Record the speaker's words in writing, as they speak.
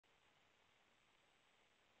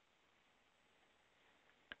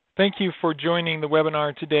Thank you for joining the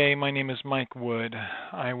webinar today. My name is Mike Wood.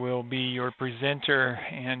 I will be your presenter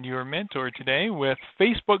and your mentor today with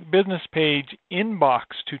Facebook Business Page Inbox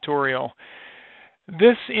Tutorial.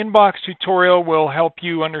 This inbox tutorial will help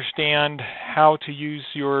you understand how to use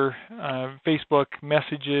your Facebook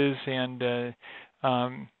messages and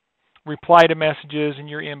reply to messages in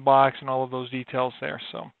your inbox and all of those details there.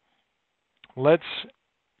 So let's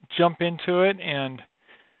jump into it and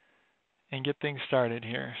get things started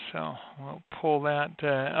here. So we'll pull that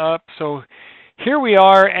up. So here we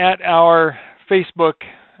are at our Facebook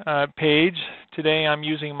page. Today I'm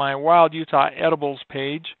using my Wild Utah Edibles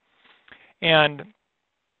page. And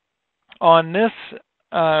on this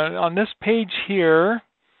page here,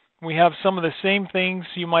 we have some of the same things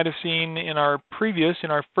you might have seen in our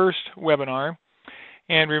first webinar.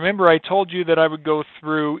 And remember, I told you that I would go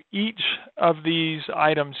through each of these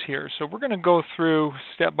items here. So we're going to go through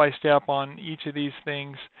step by step on each of these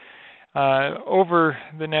things over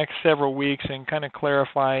the next several weeks and kind of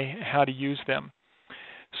clarify how to use them.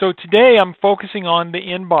 So today I'm focusing on the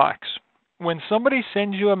inbox. When somebody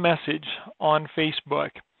sends you a message on Facebook,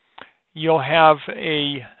 you'll have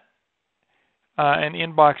an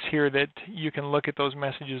inbox here that you can look at those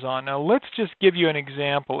messages on. Now let's just give you an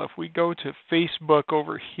example. If we go to Facebook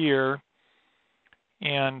over here,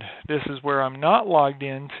 and this is where I'm not logged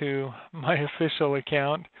into my official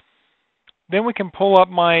account, then we can pull up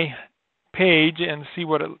my page and see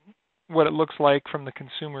what it looks like from the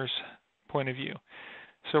consumer's point of view.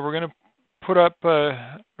 So we're going to put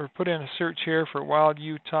in a search here for Wild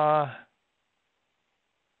Utah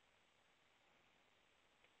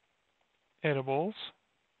Edibles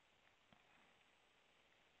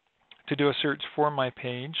to do a search for my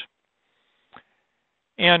page.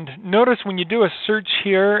 And notice when you do a search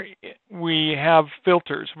here, we have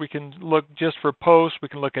filters. We can look just for posts, we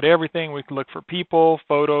can look at everything, we can look for people,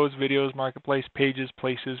 photos, videos, marketplace, pages,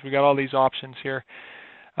 places. We got all these options here.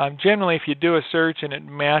 Generally, if you do a search and it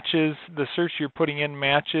matches, the search you're putting in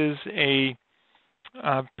matches a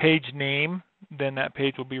page name, then that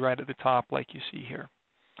page will be right at the top like you see here.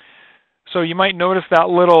 So you might notice that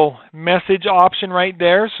little message option right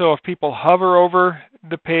there. So if people hover over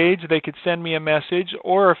the page, they could send me a message,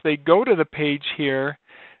 or if they go to the page here,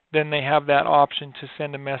 then they have that option to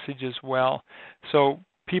send a message as well. So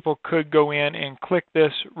people could go in and click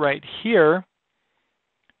this right here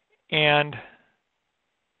and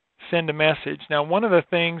send a message. Now, one of the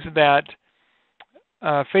things that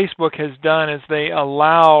Facebook has done is they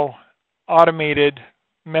allow automated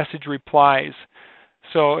message replies.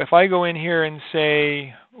 So if I go in here and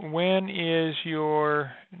say, when is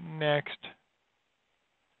your next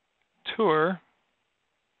tour,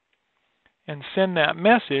 and send that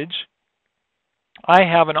message, I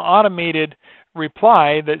have an automated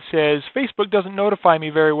reply that says, Facebook doesn't notify me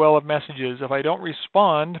very well of messages. If I don't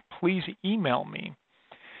respond, please email me.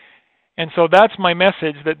 And so that's my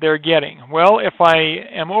message that they're getting. Well, if I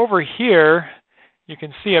am over here, you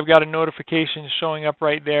can see I've got a notification showing up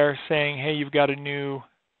right there saying, hey, you've got a new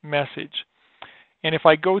message. And if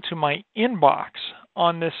I go to my inbox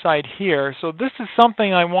on this side here, so this is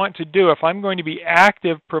something I want to do if I'm going to be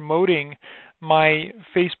active promoting my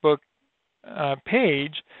Facebook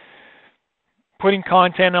page, putting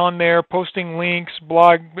content on there, posting links,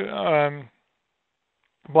 blog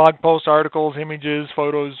posts, articles, images,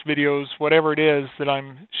 photos, videos, whatever it is that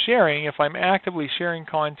I'm sharing. If I'm actively sharing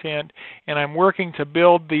content and I'm working to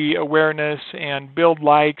build the awareness and build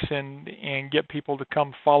likes and get people to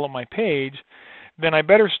come follow my page, then I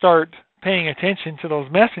better start paying attention to those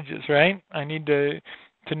messages, right? I need to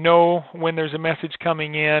know when there's a message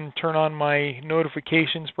coming in, turn on my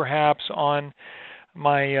notifications perhaps on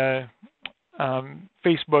my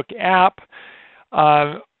Facebook app,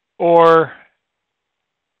 or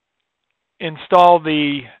install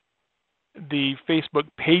the Facebook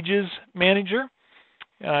Pages Manager.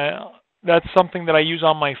 That's something that I use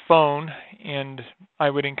on my phone, and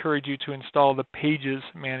I would encourage you to install the Pages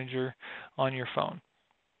Manager on your phone.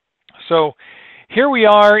 So here we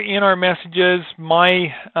are in our messages.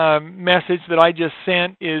 My message that I just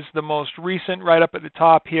sent is the most recent right up at the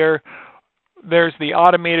top here. There's the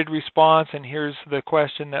automated response, and here's the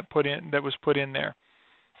question that was put in there.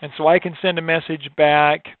 And so I can send a message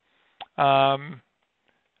back.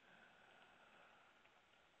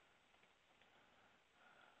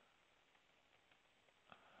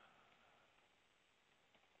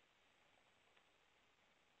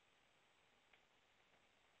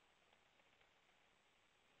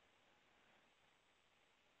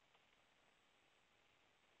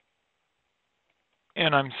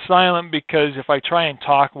 And I'm silent because if I try and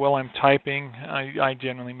talk while I'm typing, I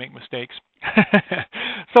generally make mistakes.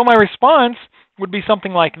 So my response would be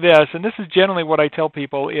something like this, and this is generally what I tell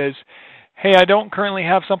people is, hey, I don't currently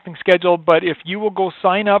have something scheduled, but if you will go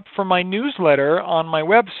sign up for my newsletter on my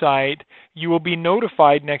website, you will be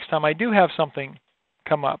notified next time I do have something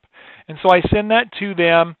come up. And so I send that to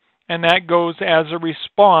them, and that goes as a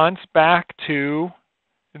response back to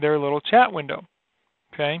their little chat window.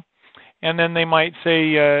 Okay? And then they might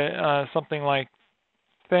say something like,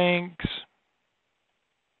 thanks,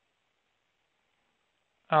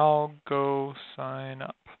 I'll go sign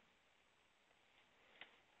up.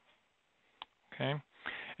 Okay,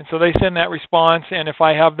 and so they send that response, and if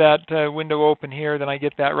I have that window open here, then I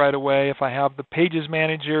get that right away. If I have the Pages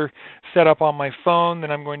Manager set up on my phone, then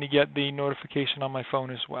I'm going to get the notification on my phone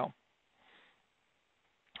as well.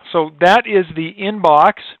 So that is the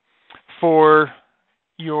inbox for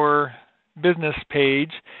your business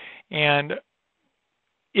page. And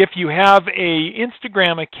if you have a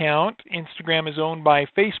Instagram account, Instagram is owned by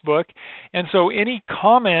Facebook, and so any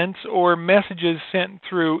comments or messages sent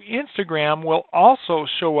through Instagram will also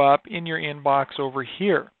show up in your inbox over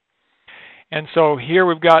here. And so here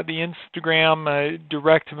we've got the Instagram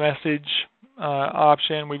direct message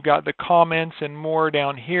option. We've got the comments and more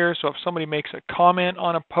down here. So if somebody makes a comment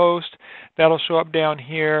on a post, that'll show up down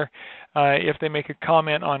here. If they make a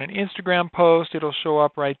comment on an Instagram post, it'll show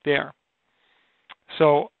up right there.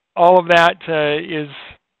 So all of that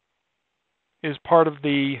is part of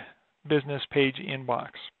the business page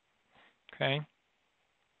inbox. Okay.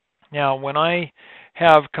 Now, when I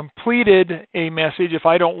have completed a message, if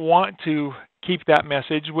I don't want to keep that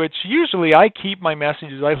message, which usually I keep my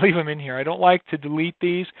messages, I leave them in here. I don't like to delete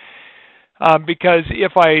these because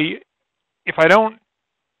if I don't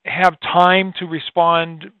have time to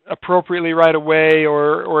respond appropriately right away,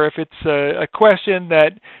 or if it's a question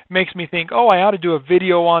that makes me think, oh, I ought to do a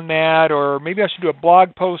video on that, or maybe I should do a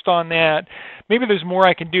blog post on that, maybe there's more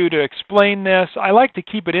I can do to explain this, I like to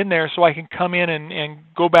keep it in there so I can come in and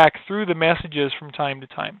go back through the messages from time to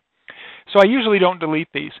time. So I usually don't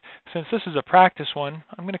delete these. Since this is a practice one,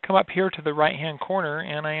 I'm going to come up here to the right-hand corner,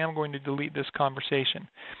 and I am going to delete this conversation.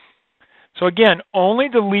 So again, only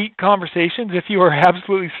delete conversations if you are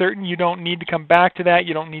absolutely certain you don't need to come back to that.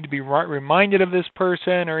 You don't need to be reminded of this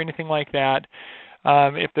person or anything like that.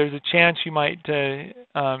 If there's a chance you might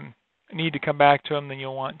need to come back to them, then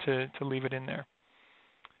you'll want to leave it in there.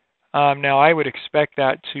 Now, I would expect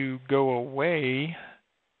that to go away.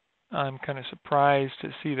 I'm kind of surprised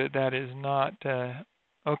to see that that is not.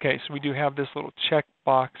 Okay, so we do have this little check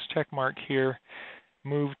mark here,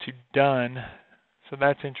 move to done. So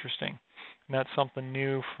that's interesting. And that's something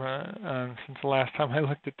new since the last time I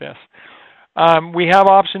looked at this. We have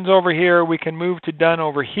options over here. We can move to done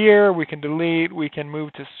over here. We can delete. We can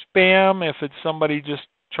move to spam if it's somebody just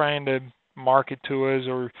trying to market to us,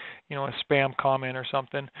 or a spam comment or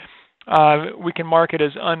something. We can mark it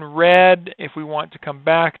as unread if we want to come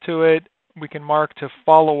back to it. We can mark to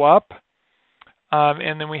follow up.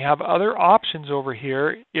 And then we have other options over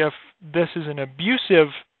here. If this is an abusive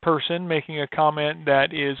person making a comment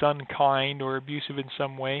that is unkind or abusive in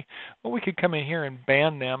some way, well, we could come in here and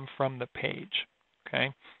ban them from the page.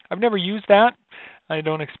 Okay, I've never used that. I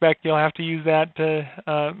don't expect you'll have to use that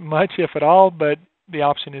much, if at all, but the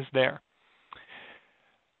option is there.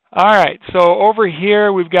 All right, so over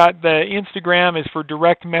here we've got the Instagram is for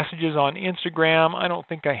direct messages on Instagram. I don't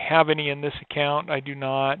think I have any in this account. I do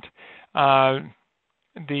not.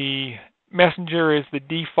 The Messenger is the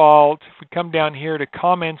default. If we come down here to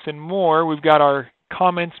comments and more, we've got our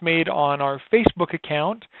comments made on our Facebook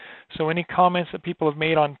account. So any comments that people have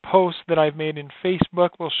made on posts that I've made in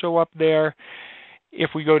Facebook will show up there.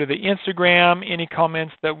 If we go to the Instagram, any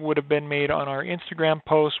comments that would have been made on our Instagram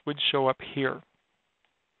post would show up here.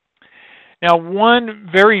 Now, one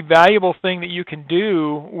very valuable thing that you can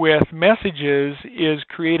do with messages is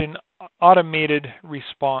create an automated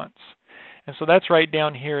response. And so that's right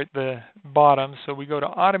down here at the bottom. So we go to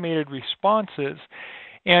automated responses.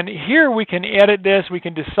 And here we can edit this. We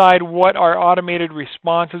can decide what our automated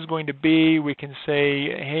response is going to be. We can say,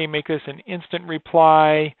 hey, make this an instant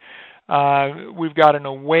reply. We've got an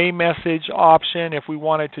away message option. If we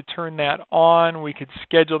wanted to turn that on, we could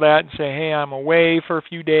schedule that and say, hey, I'm away for a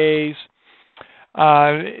few days.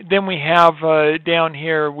 Then we have down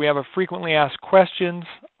here, we have a frequently asked questions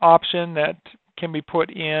option that can be put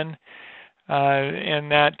in.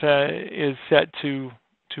 And that is set to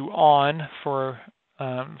on for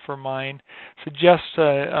mine. Suggest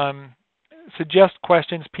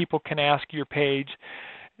questions people can ask your page.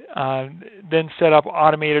 Then set up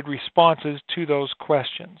automated responses to those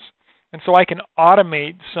questions. And so I can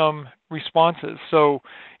automate some responses. So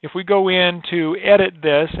if we go in to edit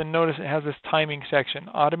this, and notice it has this timing section,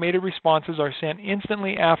 automated responses are sent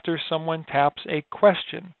instantly after someone taps a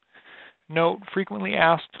question. Note, frequently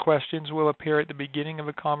asked questions will appear at the beginning of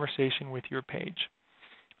a conversation with your page.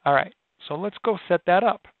 All right, so let's go set that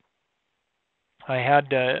up. I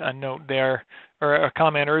had a note there, or a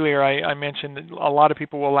comment earlier. I mentioned that a lot of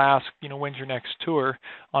people will ask, when's your next tour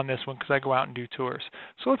on this one, because I go out and do tours.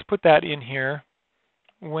 So let's put that in here.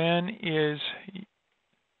 When is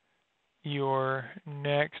your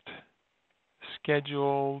next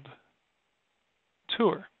scheduled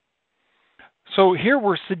tour? So here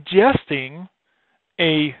we're suggesting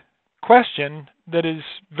a question that is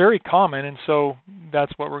very common, and so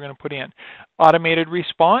that's what we're going to put in. Automated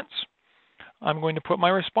response. I'm going to put my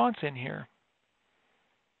response in here.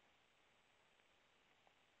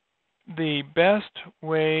 The best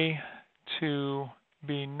way to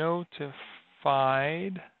be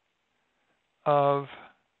notified of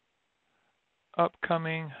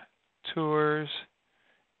upcoming tours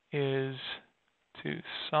is to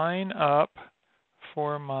sign up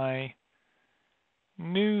for my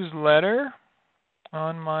newsletter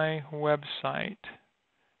on my website.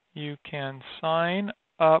 You can sign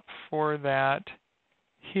up for that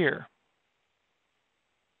here.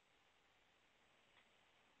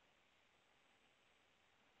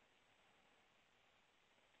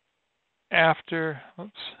 After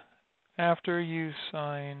you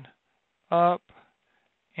sign up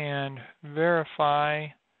and verify,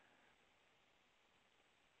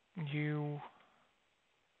 you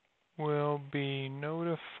will be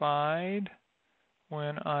notified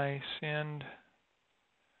when I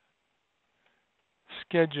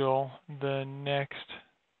schedule the next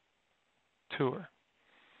tour.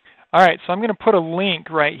 All right, so I'm going to put a link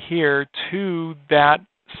right here to that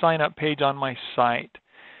sign up page on my site.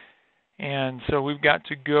 And so we've got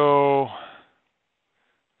to go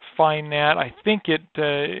find that. I think it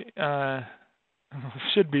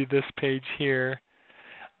should be this page here.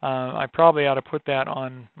 I probably ought to put that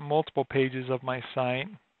on multiple pages of my site.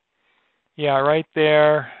 Yeah, right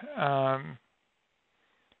there.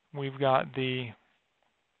 We've got the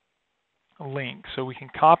link. So we can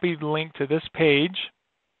copy the link to this page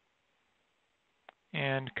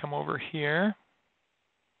and come over here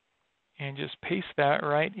and just paste that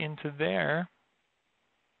right into there.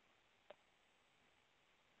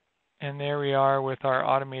 And there we are with our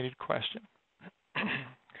automated question.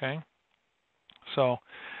 Okay. So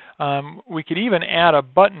we could even add a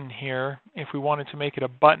button here if we wanted to make it a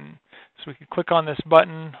button. So we could click on this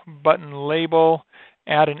button, button label,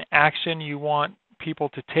 add an action you want people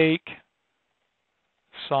to take,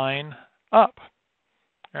 sign up.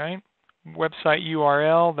 All right. Website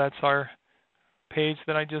URL, that's our page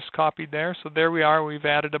that I just copied there. So there we are, we've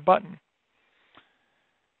added a button.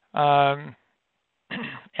 Add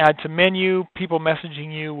to menu, people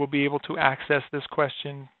messaging you will be able to access this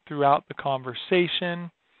question throughout the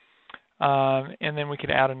conversation. And then we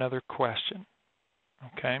could add another question.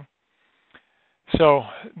 Okay. So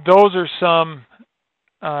those are some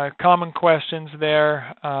common questions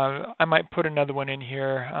there. I might put another one in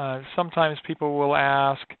here. Sometimes people will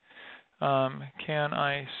ask, can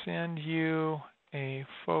I send you a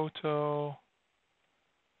photo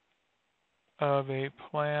of a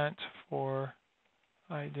plant for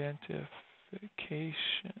identification?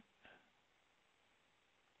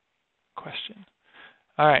 Question.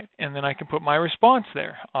 All right, and then I can put my response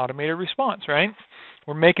there, automated response, right?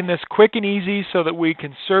 We're making this quick and easy so that we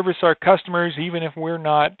can service our customers even if we're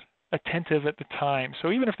not attentive at the time.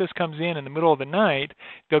 So even if this comes in the middle of the night,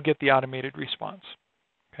 they'll get the automated response,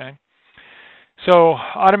 okay? So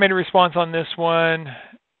automated response on this one,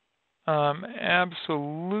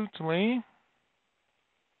 absolutely.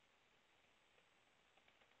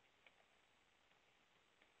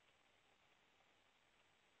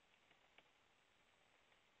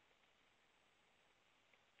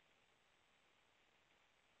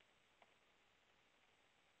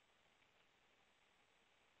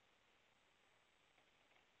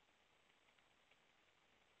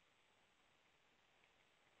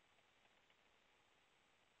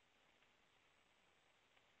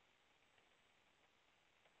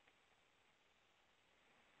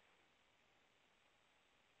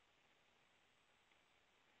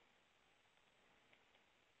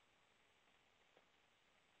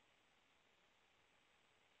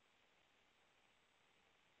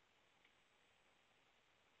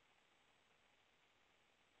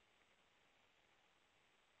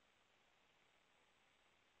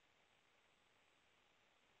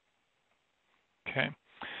 Okay,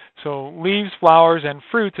 so leaves, flowers, and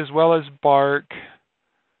fruits, as well as bark,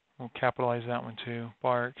 We'll capitalize that one too.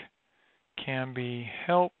 Bark can be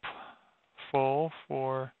helpful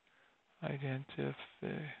for identification.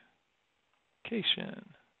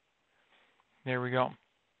 There we go.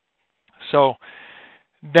 So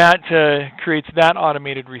that creates that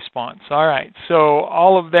automated response. All right, so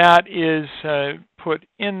all of that is put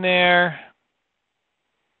in there.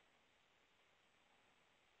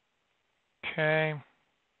 Okay.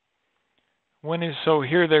 So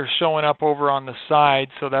here they're showing up over on the side,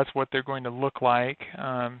 so that's what they're going to look like.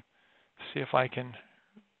 See if I can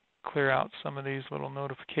clear out some of these little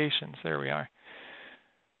notifications. There we are.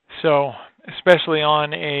 So especially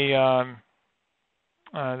on a,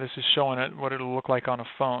 this is showing it what it'll look like on a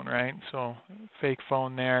phone, right? So fake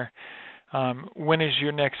phone there. When is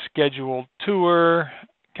your next scheduled tour?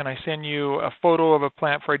 Can I send you a photo of a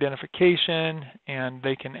plant for identification? And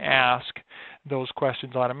they can ask those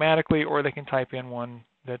questions automatically, or they can type in one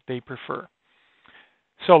that they prefer.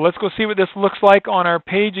 So let's go see what this looks like on our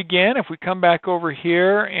page again. If we come back over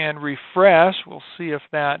here and refresh, we'll see if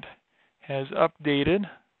that has updated.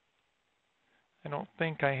 I don't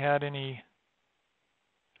think I had any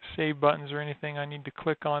save buttons or anything I need to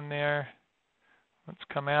click on there. Let's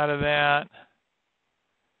come out of that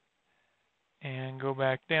and go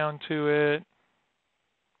back down to it.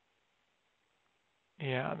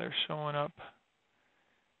 Yeah, they're showing up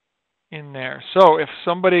in there. So if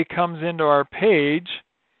somebody comes into our page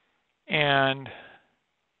and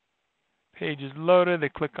page is loaded, they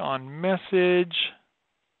click on message.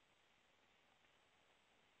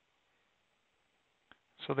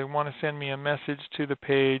 So they want to send me a message to the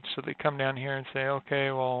page, so they come down here and say, okay,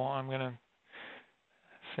 well, I'm going to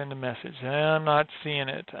send a message. I'm not seeing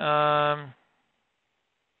it.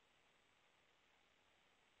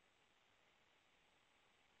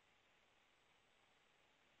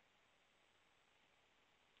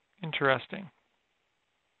 Interesting.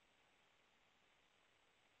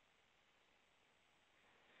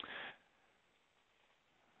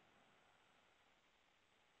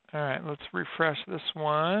 All right, let's refresh this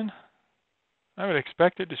one. I would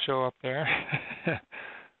expect it to show up there.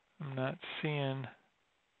 I'm not seeing.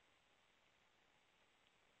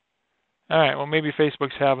 All right, well, maybe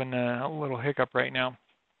Facebook's having a little hiccup right now.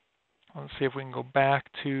 Let's see if we can go back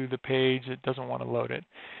to the page. It doesn't want to load it.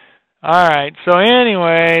 All right, so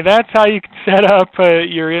anyway, that's how you can set up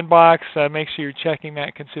your inbox. Make sure you're checking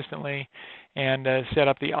that consistently and set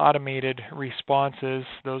up the automated responses.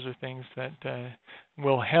 Those are things that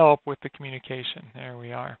will help with the communication. There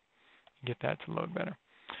we are. Get that to load better.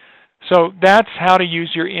 So that's how to use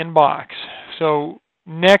your inbox. So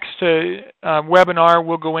next webinar,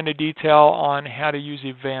 we'll go into detail on how to use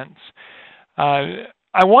events.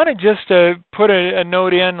 I want to just put a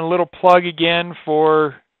note in, a little plug again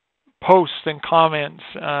for posts and comments,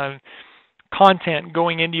 content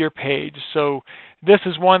going into your page. So this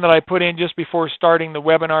is one that I put in just before starting the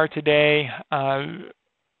webinar today. A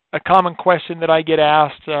common question that I get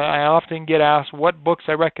asked, I often get asked what books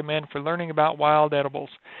I recommend for learning about wild edibles.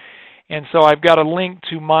 And so I've got a link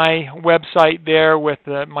to my website there with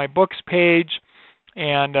my books page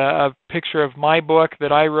and a picture of my book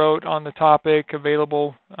that I wrote on the topic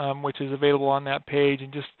available, which is available on that page,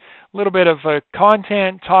 and just a little bit of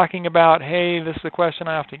content talking about, hey, this is the question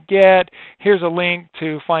I often get. Here's a link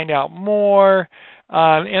to find out more.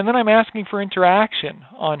 And then I'm asking for interaction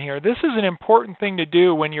on here. This is an important thing to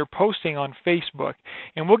do when you're posting on Facebook.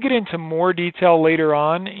 And we'll get into more detail later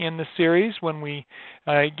on in the series when we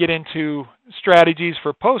get into strategies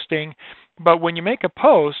for posting. But when you make a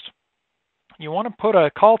post, you want to put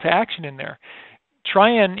a call to action in there.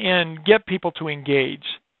 Try and get people to engage.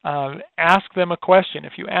 Ask them a question.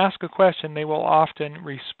 If you ask a question, they will often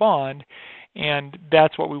respond. And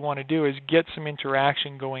that's what we want to do, is get some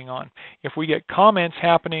interaction going on. If we get comments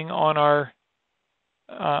happening on our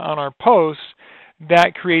posts,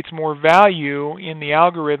 that creates more value in the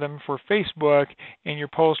algorithm for Facebook, and your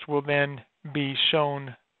post will then be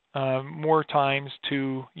shown more times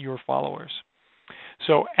to your followers.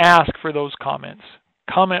 So ask for those comments.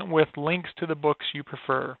 Comment with links to the books you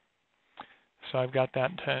prefer. So I've got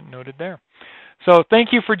that noted there. So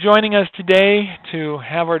thank you for joining us today to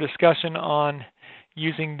have our discussion on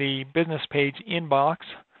using the business page inbox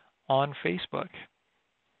on Facebook.